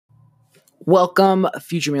Welcome,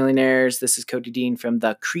 future millionaires. This is Cody Dean from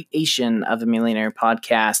the Creation of a Millionaire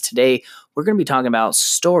podcast. Today, we're going to be talking about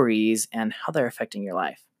stories and how they're affecting your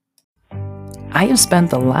life. I have spent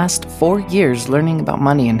the last 4 years learning about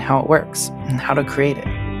money and how it works and how to create it.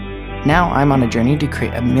 Now I'm on a journey to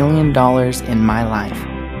create $1 million in my life.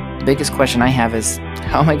 The biggest question I have is,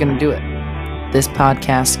 how am I going to do it? This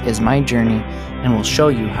podcast is my journey and will show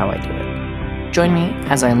you how I do it. Join me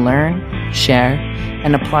as I learn, share,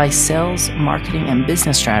 and apply sales, marketing, and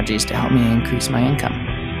business strategies to help me increase my income.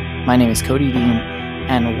 My name is Cody Dean,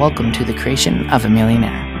 and welcome to the Creation of a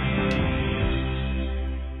Millionaire.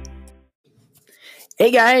 Hey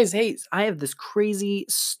guys, I have this crazy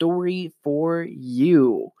story for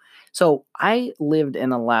you. So I lived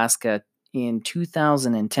in Alaska in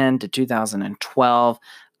 2010 to 2012.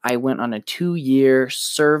 I went on a 2-year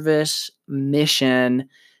service mission,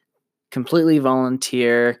 completely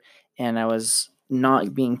volunteer, and I was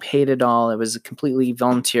not being paid at all. It was a completely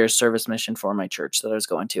volunteer service mission for my church that I was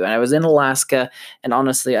going to. And I was in Alaska, and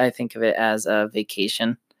honestly, I think of it as a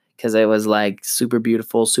vacation because it was like super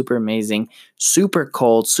beautiful, super amazing, super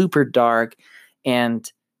cold, super dark.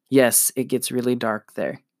 And yes, it gets really dark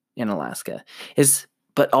there in Alaska.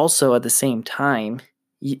 But also at the same time,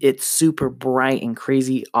 it's super bright and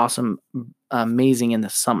crazy, awesome, amazing in the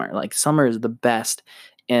summer. Like summer is the best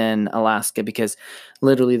in Alaska because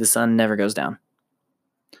literally the sun never goes down.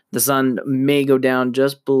 The sun may go down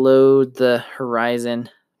just below the horizon,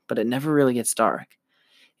 but it never really gets dark.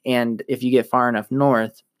 And if you get far enough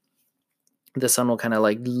north, the sun will kind of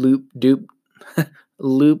like it'll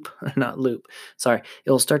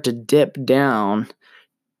start to dip down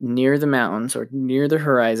near the mountains or near the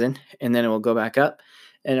horizon, and then it will go back up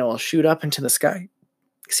and it will shoot up into the sky.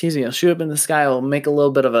 It'll shoot up in the sky, it'll make a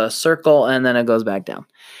little bit of a circle, and then it goes back down.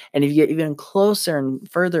 And if you get even closer and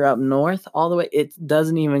further up north, all the way, it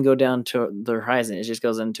doesn't even go down to the horizon. It just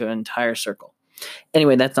goes into an entire circle.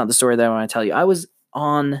 Anyway, that's not the story that I want to tell you. I was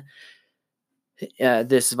on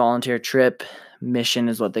this volunteer trip, mission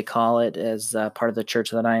is what they call it, as part of the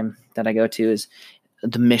church that I go to is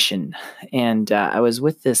the mission. And I was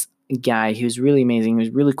with this guy. He was really amazing. He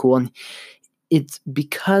was really cool. And it's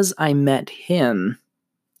because I met him,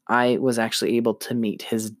 I was actually able to meet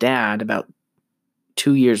his dad about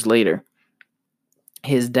 2 years later.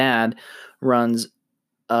 His dad runs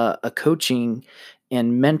a coaching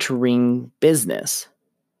and mentoring business.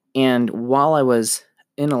 And while I was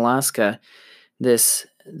in Alaska, this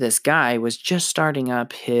guy was just starting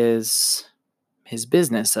up his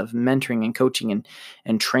business of mentoring and coaching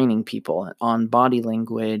and training people on body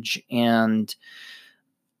language and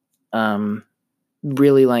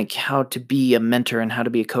really like how to be a mentor and how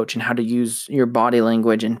to be a coach and how to use your body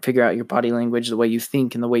language and figure out your body language, the way you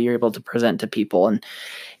think and the way you're able to present to people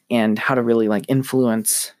and how to really like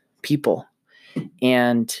influence people.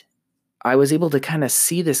 And I was able to kind of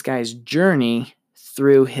see this guy's journey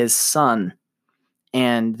through his son.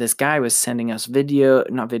 And this guy was sending us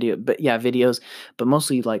videos, but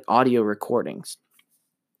mostly like audio recordings.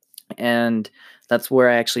 And that's where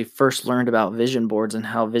I actually first learned about vision boards and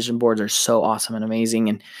how vision boards are so awesome and amazing.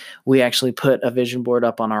 And we actually put a vision board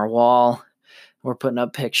up on our wall. We're putting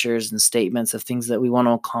up pictures and statements of things that we want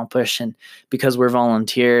to accomplish. And because we're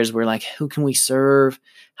volunteers, we're like, who can we serve?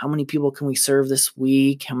 How many people can we serve this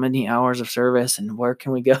week? How many hours of service? And where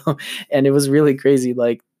can we go? And it was really crazy,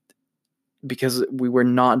 like, because we were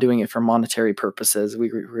not doing it for monetary purposes.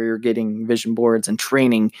 We were getting vision boards and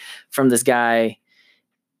training from this guy's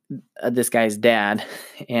dad.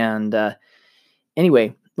 And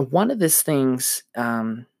anyway, one of these things,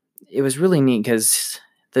 it was really neat because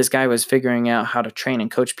this guy was figuring out how to train and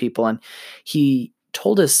coach people. And he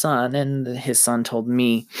told his son, and his son told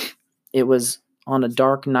me, it was on a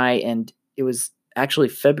dark night, and it was actually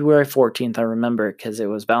February 14th. I remember it because it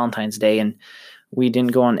was Valentine's Day, and we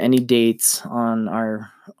didn't go on any dates on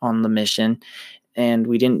the mission, and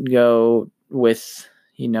we didn't go with,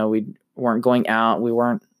 we weren't going out. We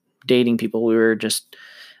weren't dating people. We were just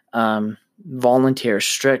volunteer,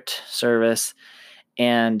 strict service.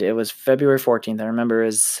 And it was February 14th. I remember it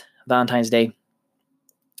was Valentine's Day.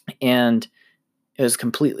 And it was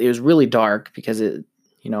really dark because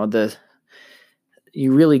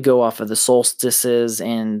you really go off of the solstices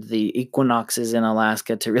and the equinoxes in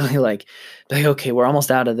Alaska to really like, okay, we're almost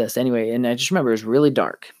out of this anyway. And I just remember it was really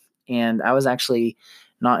dark. And I was actually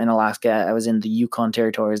not in Alaska. I was in the Yukon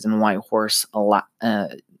territories in Whitehorse,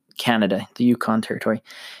 Canada, the Yukon territory.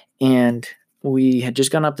 And we had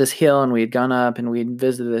just gone up this hill, and we had gone up and we had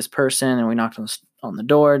visited this person, and we knocked on the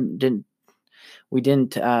door. we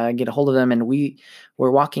didn't get a hold of them, and we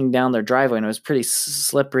were walking down their driveway, and it was pretty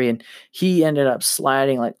slippery, and he ended up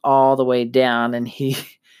sliding like all the way down, and he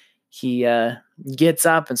gets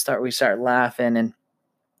up and we start laughing,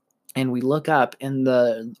 and we look up, and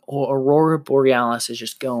the aurora borealis is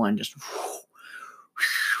just going, just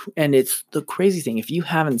and it's the crazy thing. If you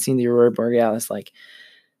haven't seen the aurora borealis, like,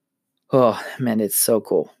 oh man, it's so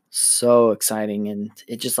cool, so exciting, and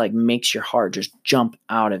it just like makes your heart just jump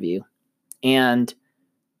out of you. And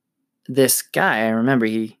this guy, I remember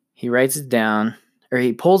he writes it down, or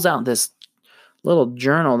he pulls out this little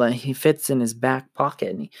journal that he fits in his back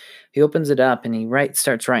pocket, and he opens it up, and he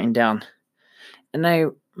starts writing down. And I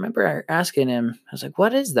remember asking him, I was like,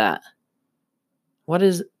 "What is that? What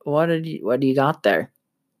do you got there?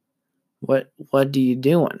 What are you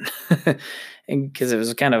doing?" And because it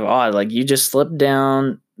was kind of odd, like you just slipped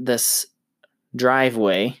down this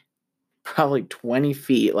driveway, probably 20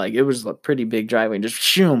 feet, like it was a pretty big driveway, just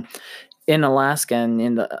shoom, in Alaska and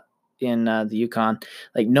in the Yukon,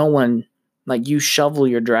 like no one, like you shovel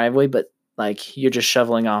your driveway, but like you're just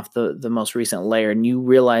shoveling off the most recent layer, and you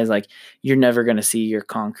realize like you're never going to see your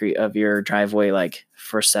concrete of your driveway like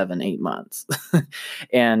for 7-8 months.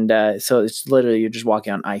 And so it's literally, you're just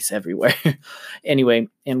walking on ice everywhere. Anyway,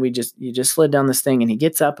 and you just slid down this thing, and he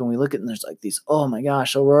gets up, and we look at it, and there's like these, oh my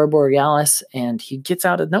gosh, aurora borealis, and he gets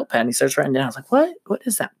out a notepad and he starts writing down. I was like, what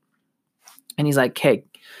is that? And he's like, "Hey,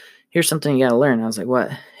 here's something you got to learn." I was like, "What?"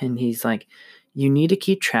 And he's like, "You need to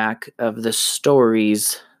keep track of the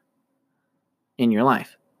stories in your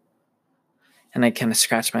life." And I kind of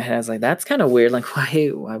scratched my head. I was like, that's kind of weird. Like,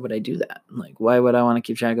 why would I do that? Like, why would I want to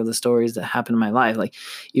keep track of the stories that happen in my life? Like,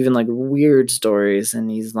 even like weird stories. And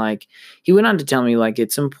he went on to tell me like,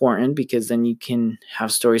 it's important because then you can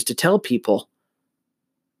have stories to tell people.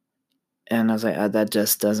 And I was like, that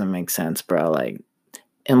just doesn't make sense, bro. Like,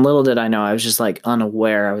 and little did I know, I was just like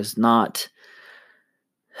unaware. I was not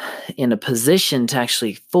in a position to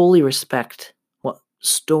actually fully respect what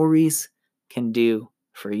stories can do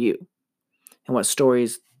for you and what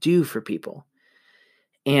stories do for people.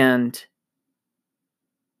 And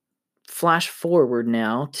flash forward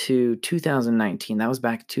now to 2019. That was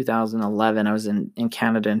back 2011. I was in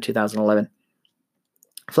Canada in 2011.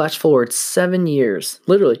 Flash forward 7 years,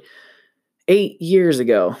 literally 8 years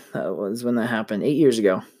ago. That was when that happened, 8 years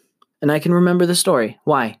ago. And I can remember the story.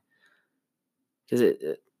 Why? Because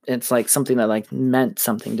it's like something that like meant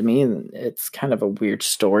something to me, and it's kind of a weird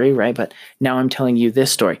story, right? But now I'm telling you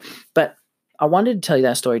this story. But I wanted to tell you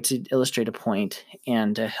that story to illustrate a point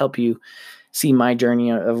and to help you see my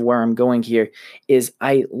journey of where I'm going here. Is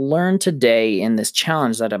I learned today in this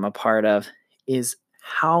challenge that I'm a part of is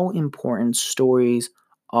how important stories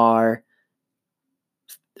are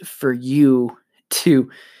for you to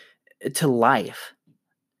life.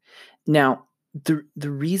 Now,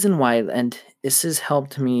 the reason why, and this has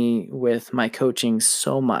helped me with my coaching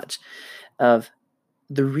so much, of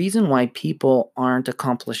the reason why people aren't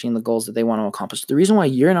accomplishing the goals that they want to accomplish, the reason why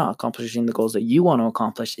you're not accomplishing the goals that you want to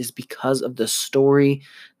accomplish is because of the story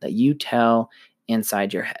that you tell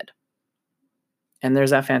inside your head. And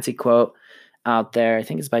there's that fancy quote out there, I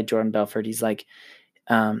think it's by Jordan Belfort. He's like,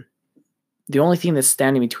 the only thing that's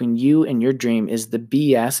standing between you and your dream is the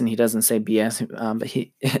BS, and he doesn't say BS,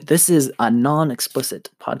 but this is a non-explicit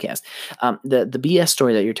podcast. The BS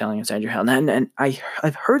story that you're telling inside your head, and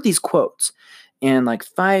I've heard these quotes, and like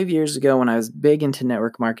 5 years ago when I was big into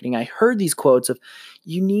network marketing, I heard these quotes of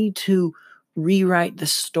you need to rewrite the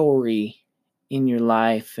story in your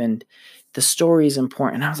life, and the story is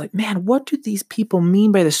important. And I was like, man, what do these people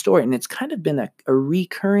mean by the story? And it's kind of been a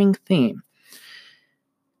recurring theme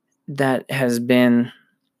that has been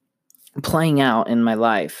playing out in my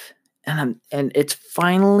life, and it's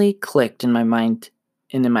finally clicked in my mind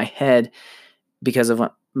and in my head because of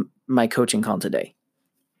what my coaching call today.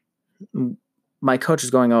 My coach is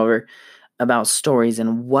going over about stories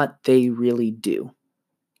and what they really do.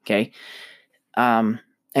 Okay, and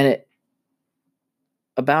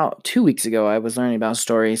about 2 weeks ago, I was learning about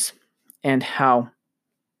stories and how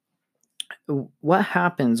what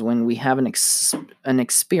happens when we have an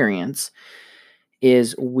experience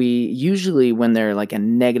is we usually, when they're like a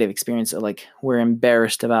negative experience, like we're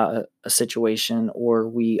embarrassed about a situation, or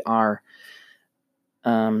we are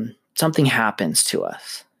something happens to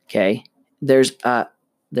us. Okay, there's a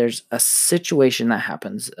situation that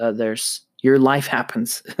happens. There's your life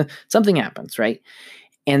happens, something happens, right?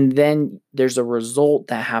 And then there's a result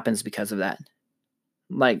that happens because of that.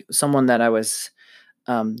 Like someone that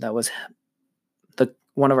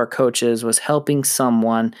one of our coaches was helping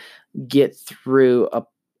someone get through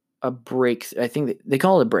a breakthrough. I think they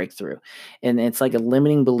call it a breakthrough. And it's like a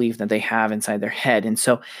limiting belief that they have inside their head. And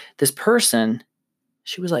so this person,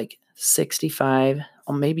 she was like 65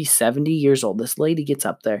 or maybe 70 years old. This lady gets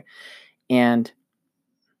up there and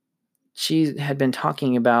she had been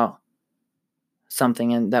talking about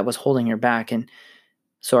something and that was holding her back. And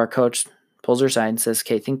so our coach pulls her aside and says,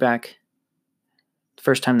 okay, think back the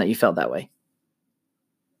first time that you felt that way.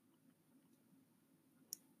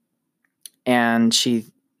 And she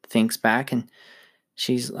thinks back and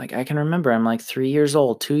she's like, I can remember. I'm like 3 years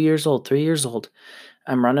old, 2 years old, 3 years old.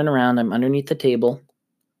 I'm running around. I'm underneath the table.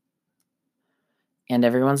 And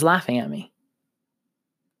everyone's laughing at me.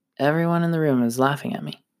 Everyone in the room is laughing at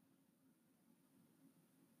me.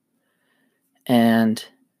 And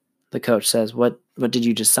the coach says, what did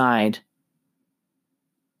you decide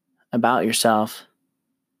about yourself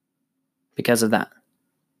because of that?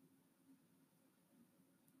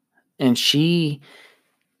 And she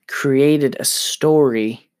created a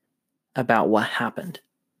story about what happened.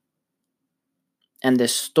 And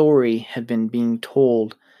this story had been being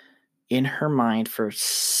told in her mind for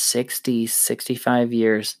 60, 65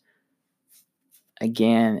 years,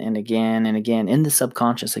 again and again and again, in the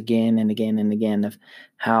subconscious, again and again and again, of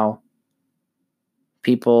how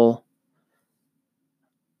people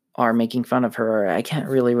are making fun of her. I can't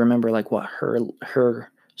really remember like what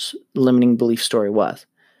her limiting belief story was,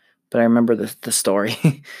 but I remember the story.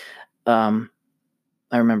 I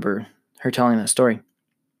remember her telling that story.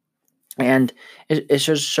 And it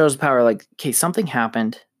shows power. Like, okay, something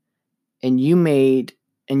happened and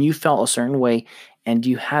you felt a certain way and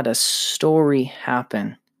you had a story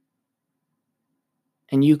happen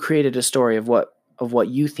and you created a story of what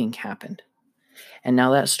you think happened. And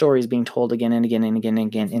now that story is being told again and again and again and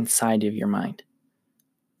again inside of your mind.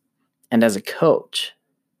 And as a coach,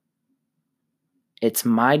 it's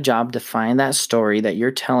my job to find that story that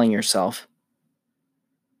you're telling yourself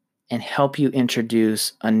and help you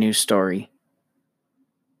introduce a new story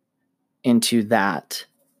into your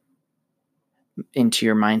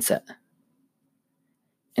mindset.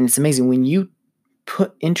 And it's amazing when you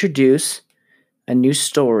introduce a new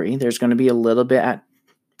story, there's going to be a little bit at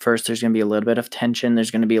first, there's going to be a little bit of tension, there's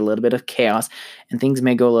going to be a little bit of chaos, and things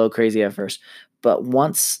may go a little crazy at first. But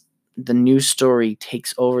once the new story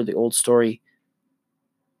takes over the old story,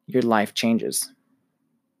 your life changes.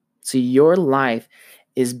 So your life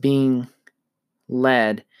is being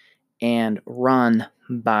led and run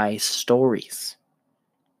by stories.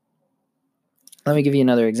 Let me give you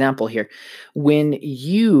another example here.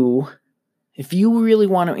 If you really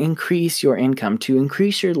want to increase your income, to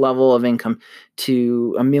increase your level of income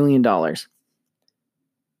to $1 million,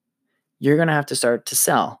 you're going to have to start to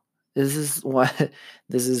sell. This is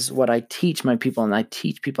what I teach my people, and I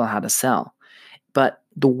teach people how to sell. But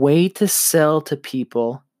the way to sell to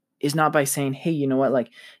people is not by saying, hey, you know what, like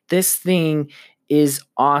this thing is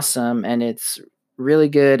awesome and it's really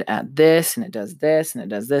good at this and it does this and it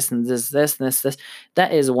does this and this and this.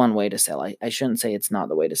 That is one way to sell. I shouldn't say it's not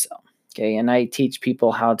the way to sell. Okay. And I teach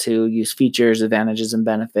people how to use features, advantages, and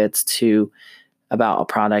benefits about a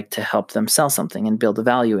product to help them sell something and build a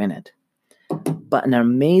value in it. But an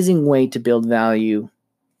amazing way to build value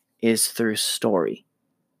is through story.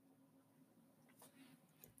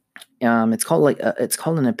 It's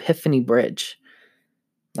called an epiphany bridge.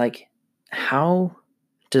 Like, how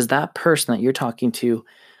does that person that you're talking to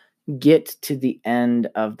get to the end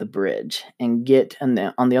of the bridge and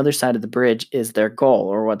on the other side of the bridge is their goal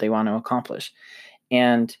or what they want to accomplish?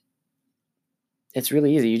 And it's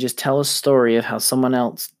really easy. You just tell a story of how someone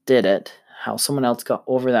else did it, how someone else got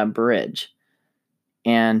over that bridge.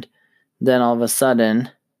 And then all of a sudden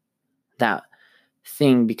that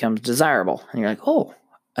thing becomes desirable. And you're like, oh,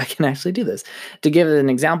 I can actually do this. To give an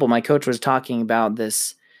example, my coach was talking about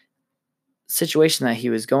this situation that he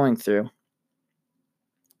was going through.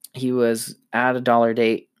 He was at a dollar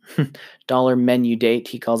menu date,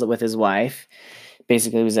 he calls it, with his wife.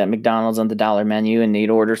 Basically, he was at McDonald's on the dollar menu, and they'd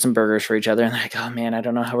order some burgers for each other. And they're like, oh man, I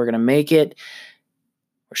don't know how we're going to make it.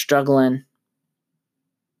 We're struggling.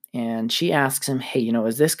 And she asks him, hey,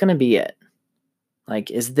 is this going to be it?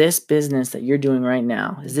 Like, is this business that you're doing right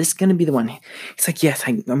now, is this going to be the one? He's like, yes,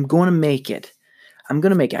 I'm going to make it. I'm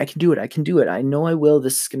going to make it. I can do it. I know I will.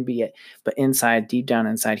 This is going to be it. But deep down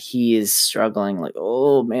inside, he is struggling. Like,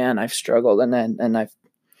 oh man, I've struggled. And I've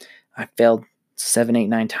failed 7, 8,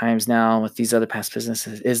 9 times now with these other past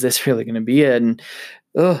businesses. Is this really going to be it? And,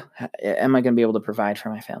 am I going to be able to provide for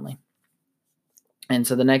my family? And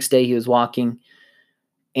so the next day he was walking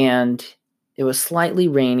and it was slightly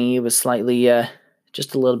rainy. It was slightly,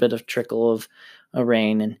 just a little bit of trickle of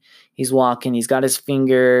rain. And He's walking. He's got his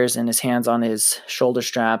fingers and his hands on his shoulder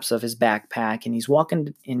straps of his backpack, and he's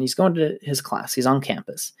walking and he's going to his class. He's on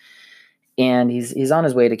campus, and he's on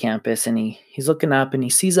his way to campus, and he's looking up and he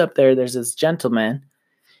sees up there. There's this gentleman,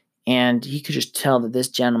 and he could just tell that this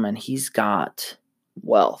gentleman, he's got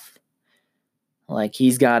wealth. Like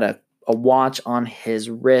he's got a watch on his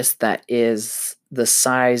wrist that is the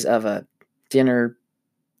size of a dinner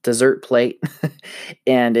dessert plate,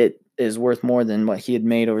 and it is worth more than what he had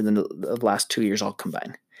made over the last 2 years all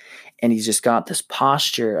combined. And he's just got this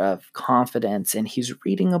posture of confidence, and he's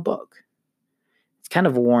reading a book. It's kind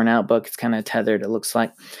of a worn out book. It's kind of tethered, it looks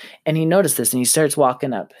like. And he noticed this, and he starts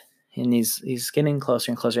walking up, and he's getting closer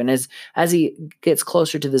and closer. And as he gets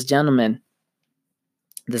closer to this gentleman,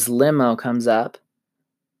 this limo comes up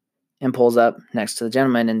and pulls up next to the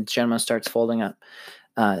gentleman, and the gentleman starts folding up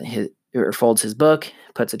folds his book,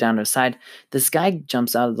 puts it down to his side. This guy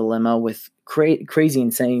jumps out of the limo with crazy,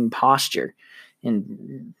 insane posture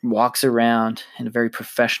and walks around in a very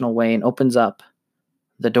professional way and opens up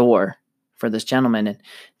the door for this gentleman. And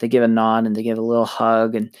they give a nod and they give a little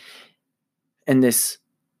hug. And this,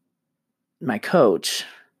 my coach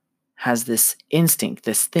has this instinct,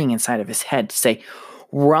 this thing inside of his head to say,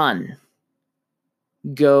 run,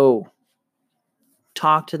 go,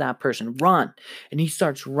 talk to that person, run. And he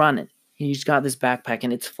starts running. He's got this backpack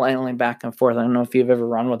and it's flailing back and forth. I don't know if you've ever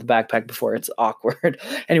run with a backpack before. It's awkward.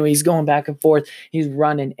 Anyway, he's going back and forth. He's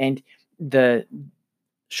running, and the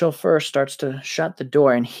chauffeur starts to shut the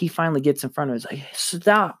door, and he finally gets in front of him. He's like,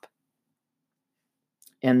 stop.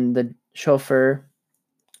 And the chauffeur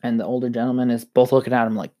and the older gentleman is both looking at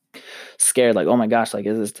him like scared, like, oh my gosh, like,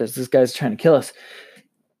 is this guy's trying to kill us?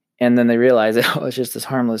 And then they realize it's just this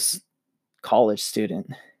harmless college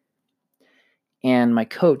student. And my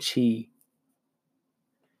coach, he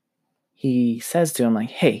says to him,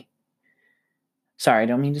 like, hey, sorry, I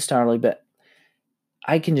don't mean to startle you, but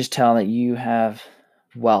I can just tell that you have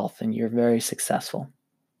wealth and you're very successful.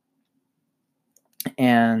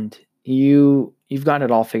 And you've got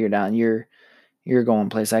it all figured out, and you're going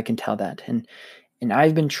place. I can tell that. And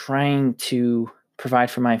I've been trying to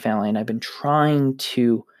provide for my family, and I've been trying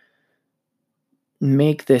to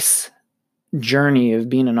make this journey of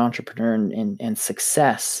being an entrepreneur and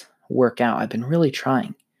success work out. I've been really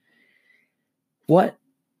trying. What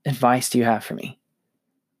advice do you have for me?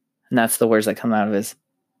 And that's the words that come out of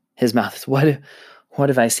his mouth. What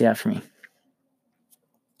advice do you have for me?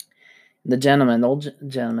 The old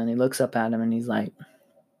gentleman, he looks up at him and he's like,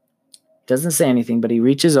 doesn't say anything, but he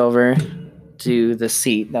reaches over to the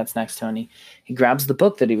seat that's next to him. He grabs the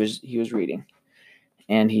book that he was reading,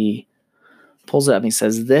 and he pulls it up and he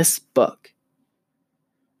says, this book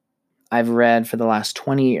I've read for the last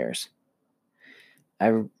 20 years.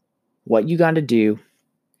 What you got to do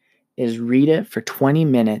is read it for 20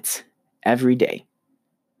 minutes every day.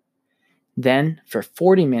 Then for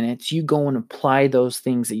 40 minutes, you go and apply those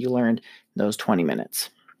things that you learned those 20 minutes.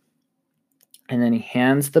 And then he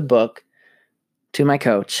hands the book to my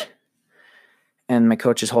coach, and my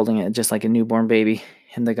coach is holding it just like a newborn baby,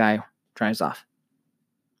 and the guy drives off.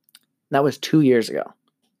 That was 2 years ago.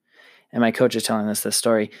 And my coach is telling us this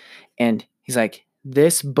story, and he's like,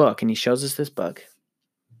 this book, and he shows us this book,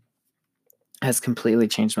 has completely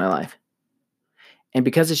changed my life. And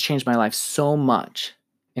because it's changed my life so much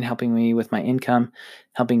in helping me with my income,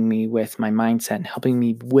 helping me with my mindset, and helping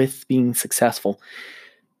me with being successful,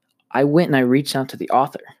 I went and I reached out to the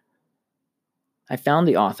author. I found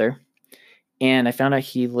the author, and I found out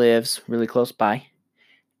he lives really close by.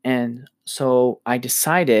 And so I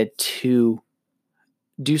decided to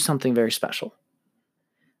do something very special.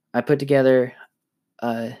 I put together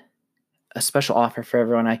a special offer for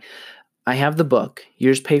everyone. I have the book.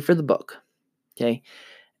 You just pay for the book, okay?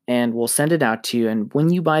 And we'll send it out to you. And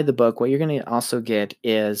when you buy the book, what you're going to also get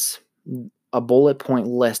is a bullet point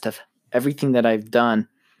list of everything that I've done,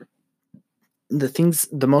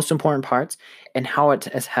 the most important parts, and how it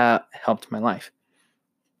has helped my life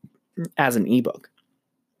as an ebook.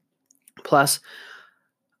 Plus,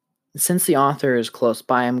 since the author is close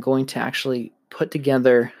by, I'm going to actually put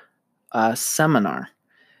together a seminar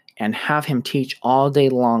and have him teach all day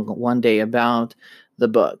long one day about the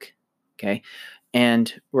book, okay?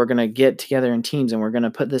 And we're going to get together in teams, and we're going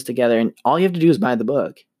to put this together, and all you have to do is buy the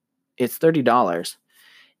book. It's $30.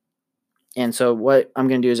 And so what I'm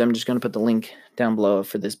going to do is I'm just going to put the link down below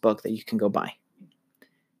for this book that you can go buy.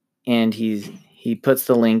 And he puts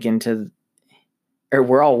the link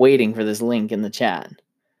we're all waiting for this link in the chat.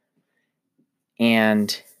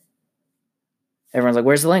 And everyone's like,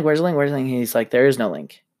 where's the link? Where's the link? Where's the link? And he's like, there is no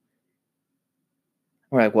link.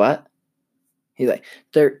 We're like, what? He's like,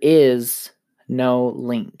 there is no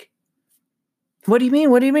link. What do you mean?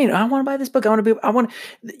 What do you mean? I want to buy this book.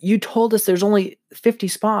 You told us there's only 50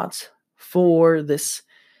 spots for this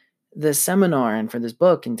seminar and for this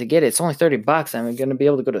book, and to get it, it's only $30. I'm going to be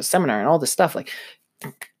able to go to a seminar and all this stuff. Like,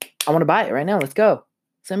 I want to buy it right now. Let's go.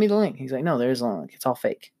 Send me the link. He's like, no, there's no link. It's all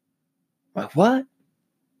fake. I'm like, what?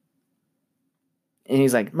 And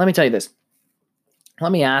he's like, let me tell you this.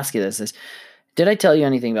 Let me ask you this. Did I tell you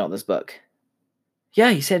anything about this book? Yeah,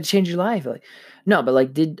 you said it changed your life. Like, no, but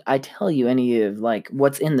like, did I tell you any of like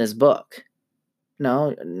what's in this book?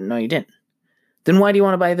 No, you didn't. Then why do you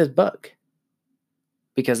want to buy this book?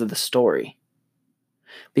 Because of the story.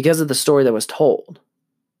 Because of the story that was told.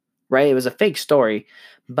 Right? It was a fake story,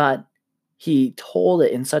 but he told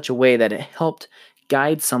it in such a way that it helped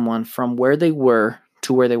guide someone from where they were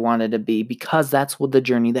to where they wanted to be, because that's what the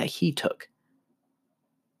journey that he took.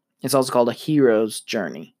 It's also called a hero's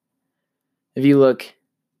journey. If you look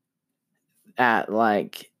at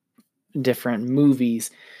like different movies,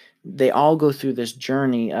 they all go through this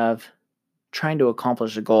journey of trying to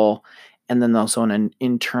accomplish a goal, and then also an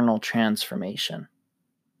internal transformation.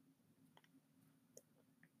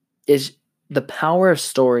 Is the power of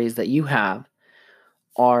stories that you have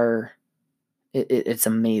it's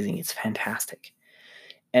amazing. It's fantastic.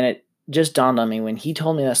 And it just dawned on me when he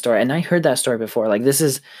told me that story, and I heard that story before. Like, this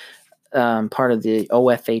is part of the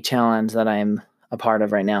OFA challenge that I'm a part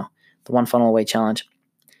of right now, the One Funnel Away Challenge.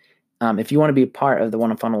 If you want to be a part of the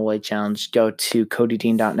One Funnel Away Challenge, go to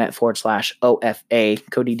codydean.net/OFA,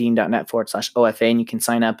 codydean.net/OFA, and you can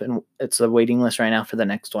sign up, and it's a waiting list right now for the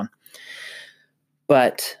next one.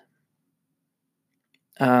 But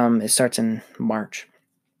it starts in March.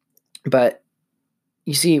 But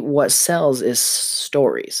you see, what sells is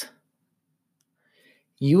stories.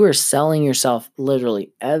 You are selling yourself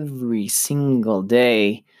literally every single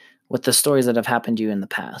day with the stories that have happened to you in the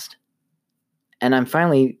past. And I'm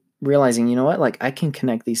finally realizing, you know what? Like, I can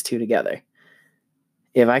connect these two together.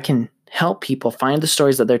 If I can help people find the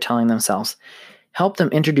stories that they're telling themselves, help them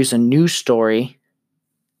introduce a new story,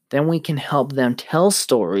 then we can help them tell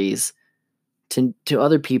stories to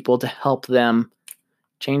other people to help them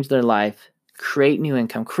change their life, create new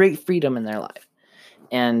income, create freedom in their life.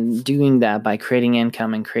 And doing that by creating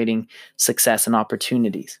income and creating success and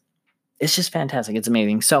opportunities. It's just fantastic. It's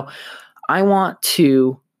amazing. So I want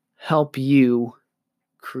to help you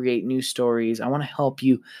create new stories. I want to help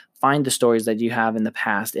you find the stories that you have in the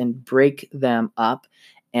past and break them up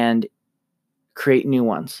and create new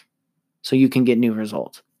ones so you can get new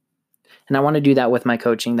results. And I want to do that with my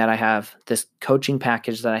coaching that I have, this coaching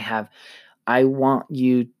package that I have. I want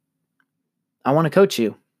to coach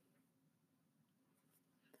you.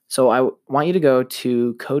 So I want you to go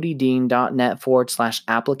to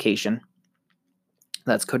codydean.net/application.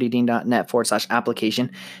 That's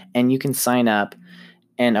codydean.net/application. And you can sign up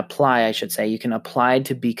and apply, I should say. You can apply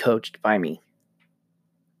to be coached by me.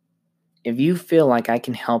 If you feel like I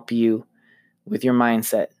can help you with your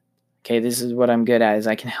mindset, okay, this is what I'm good at, is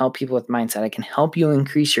I can help people with mindset. I can help you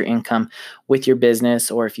increase your income with your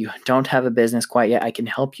business, or if you don't have a business quite yet, I can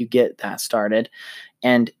help you get that started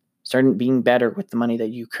and start being better with the money that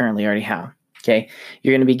you currently already have. Okay,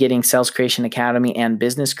 you're going to be getting Sales Creation Academy and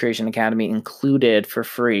Business Creation Academy included for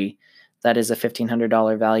free. That is a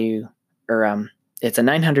 $1,500 value, or it's a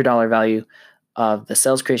 $900 value of the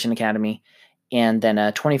Sales Creation Academy, and then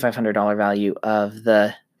a $2,500 value of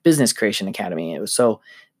the Business Creation Academy. So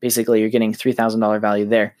basically, you're getting $3,000 value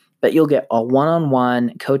there. But you'll get a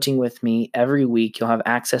one-on-one coaching with me every week. You'll have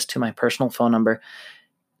access to my personal phone number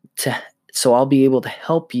so I'll be able to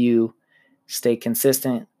help you stay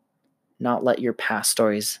consistent, not let your past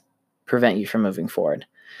stories prevent you from moving forward.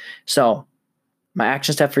 So my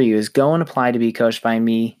action step for you is go and apply to be coached by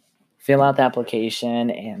me, fill out the application,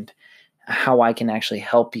 and how I can actually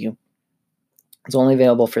help you. It's only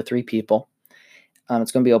available for 3 people.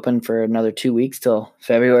 It's going to be open for another 2 weeks till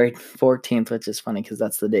February 14th, which is funny because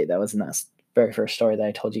that's the date that was in that very first story that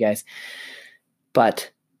I told you guys.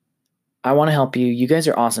 But I want to help you. You guys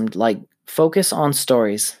are awesome. Like, focus on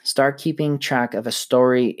stories. Start keeping track of a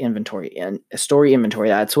story inventory. And a story inventory,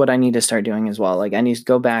 that's what I need to start doing as well. Like, I need to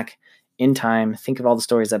go back in time, think of all the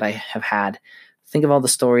stories that I have had, think of all the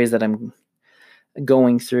stories that I'm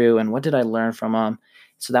going through and what did I learn from them.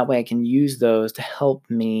 So that way I can use those to help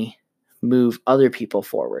me move other people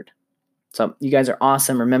forward. So you guys are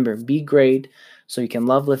awesome. Remember, be great so you can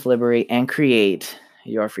love, live, liberate, and create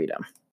your freedom.